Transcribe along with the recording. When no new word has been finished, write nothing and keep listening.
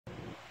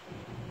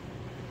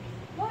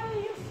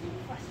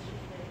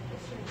stupid.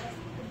 Is your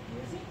lesson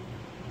confusing?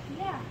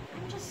 Yeah,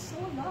 I'm just so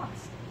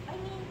lost. I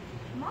mean,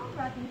 Mom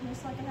brought me here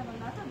so I can have a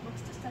lot of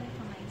books to study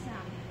for my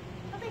exam.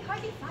 But I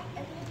hardly find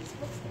any of these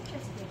books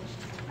interesting.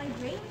 My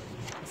brain,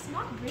 it's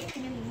not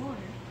braining anymore.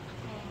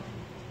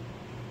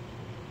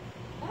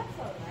 That's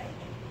alright.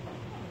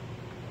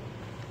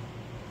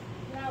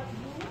 Now,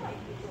 you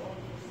might be too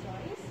old for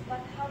stories,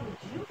 but how would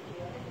you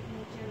feel if it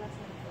made your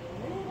lesson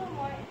a little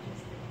more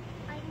interesting?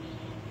 I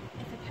mean,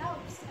 if it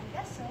helps, I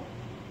guess so.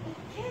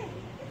 Okay,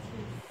 it's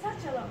been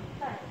such a long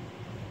time.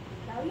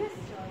 Tell you a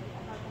story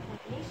about the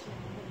formation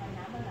of the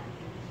Panama Land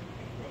Bridge.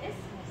 It's the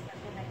isthmus that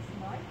connects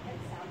North and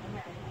South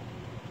America.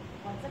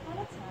 Once upon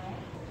a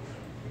time,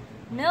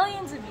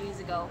 Millions of years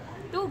ago,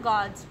 two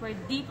gods were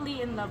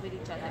deeply in love with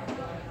each other.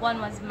 One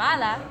was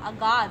Mala, a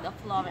god of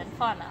flora and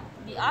fauna.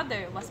 The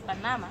other was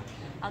Panama,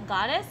 a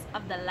goddess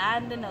of the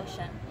land and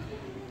ocean.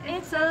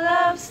 It's a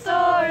love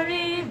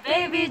story,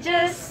 baby,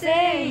 just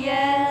say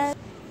yes.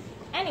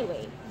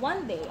 Anyway,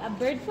 one day, a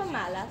bird from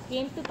Mala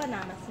came to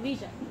Panama's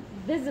region,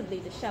 visibly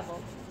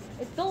disheveled.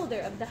 It told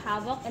her of the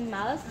havoc in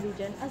Mala's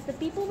region as the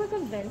people were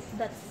convinced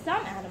that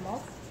some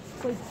animals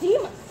were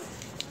demons.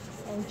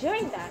 And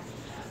during that,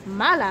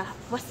 Mala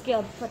was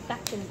killed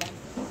protecting them.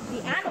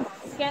 The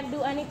animals can't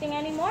do anything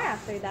anymore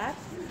after that.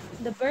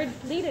 The bird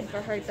pleaded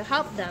for her to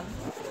help them.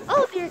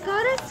 Oh, dear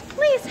goddess,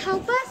 please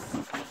help us.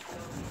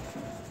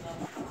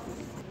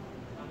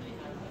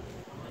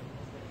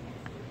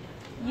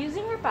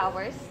 Using her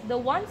powers, the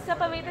once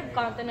separated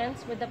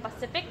continents with the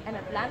Pacific and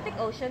Atlantic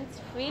Oceans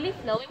freely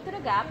flowing to the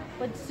gap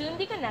would soon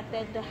be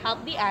connected to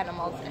help the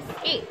animals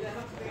escape.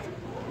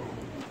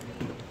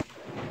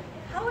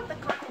 How would the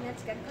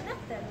continents get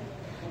connected?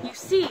 You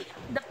see,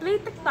 the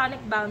plate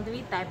tectonic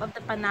boundary type of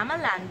the Panama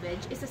Land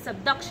Bridge is a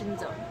subduction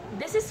zone.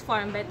 This is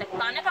formed by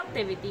tectonic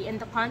activity and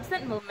the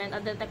constant movement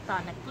of the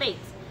tectonic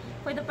plates.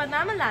 For the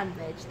Panama Land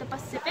Bridge, the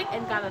Pacific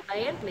and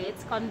Caribbean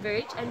plates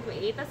converge and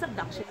create a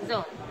subduction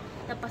zone.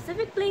 The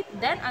Pacific plate,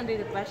 then under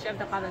the pressure of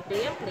the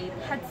Caribbean plate,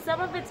 had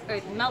some of its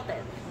earth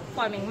melted,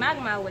 forming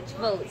magma which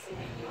flows.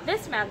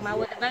 This magma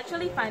would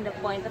eventually find a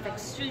point of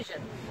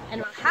extrusion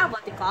and will have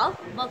what they call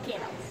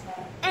volcanoes.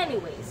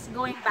 Anyways,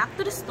 going back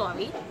to the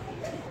story,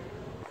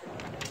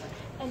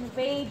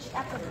 enraged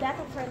at the death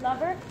of her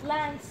lover,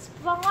 land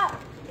sprung up,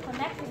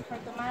 connecting her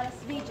to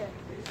Mala's region.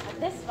 At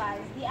this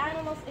rise, the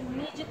animals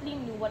immediately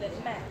knew what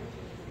it meant.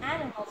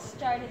 Animals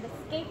started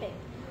escaping.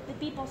 The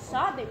people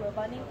saw they were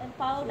running and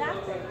followed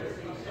after.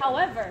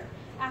 However,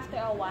 after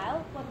a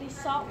while, what they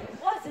saw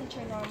wasn't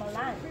your normal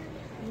land.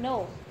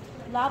 No,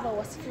 lava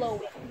was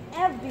flowing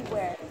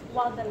everywhere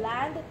while the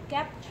land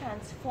kept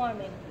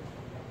transforming,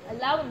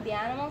 allowing the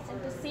animals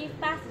into safe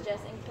passages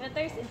and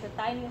critters into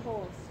tiny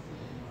holes.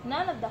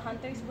 None of the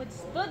hunters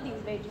withstood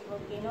these raging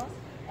volcanoes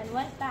and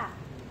went back.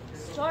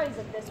 Stories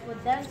of this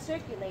would then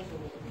circulate,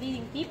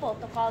 leading people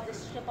to call this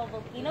strip of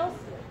volcanoes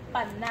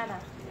Panama.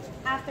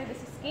 After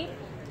this escape,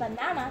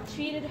 Panama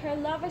treated her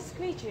lover's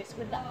creatures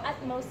with the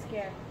utmost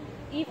care,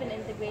 even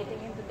integrating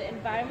into the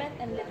environment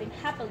and living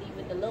happily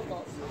with the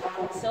locals.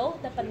 And so,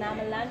 the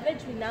Panama Land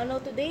Bridge we now know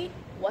today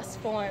was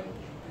formed.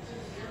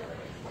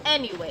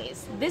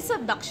 Anyways, this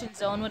subduction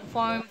zone would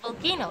form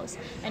volcanoes,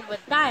 and with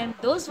time,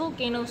 those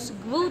volcanoes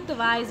grew to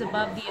rise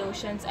above the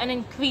oceans and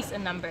increase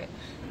in number.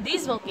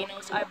 These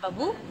volcanoes are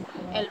Babu,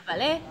 El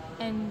Valle,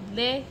 and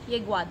Le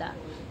Yeguada.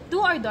 Two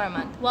are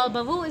dormant, while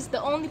Babu is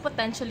the only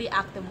potentially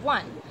active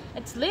one,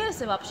 its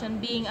latest eruption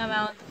being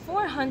around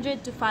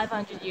 400 to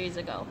 500 years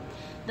ago.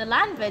 The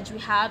land bridge we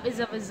have is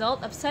a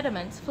result of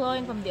sediments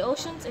flowing from the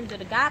oceans into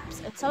the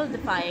gaps and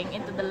solidifying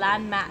into the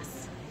land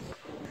mass.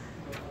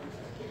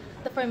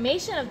 The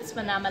formation of this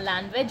Panama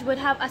Land Bridge would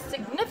have a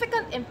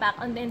significant impact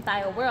on the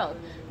entire world.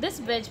 This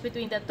bridge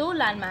between the two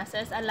land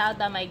masses allowed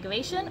the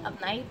migration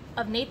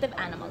of native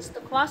animals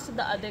to cross to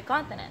the other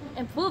continent,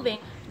 improving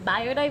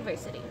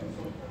biodiversity.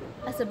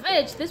 As a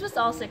bridge, this was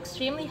also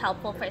extremely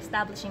helpful for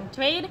establishing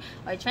trade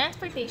or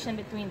transportation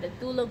between the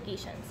two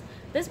locations.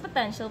 This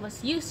potential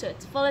was used to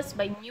its fullest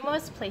by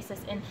numerous places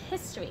in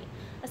history.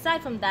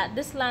 Aside from that,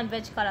 this land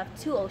bridge cut off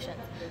two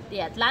oceans, the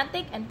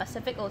Atlantic and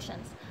Pacific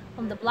Oceans.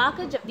 From the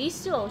blockage of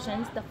these two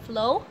oceans, the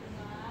flow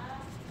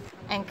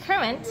and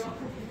current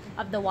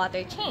of the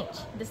water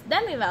changed. This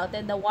then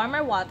rerouted the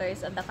warmer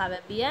waters of the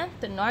Caribbean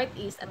to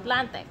northeast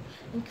Atlantic,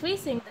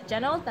 increasing the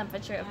general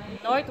temperature of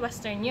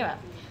northwestern Europe.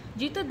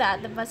 Due to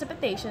that, the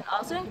precipitation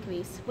also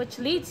increased, which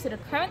leads to the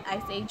current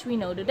ice age we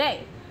know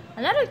today.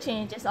 Another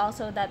change is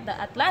also that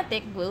the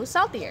Atlantic grew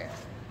saltier.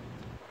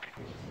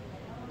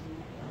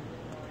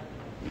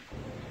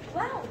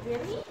 Wow,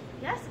 really?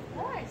 Yes, of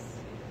course.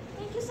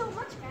 Thank you so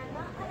much,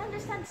 Grandma. I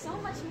understand so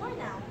much more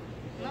now.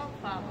 No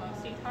problem,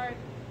 sweetheart.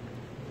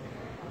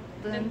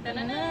 Dun, dun,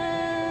 dun, dun.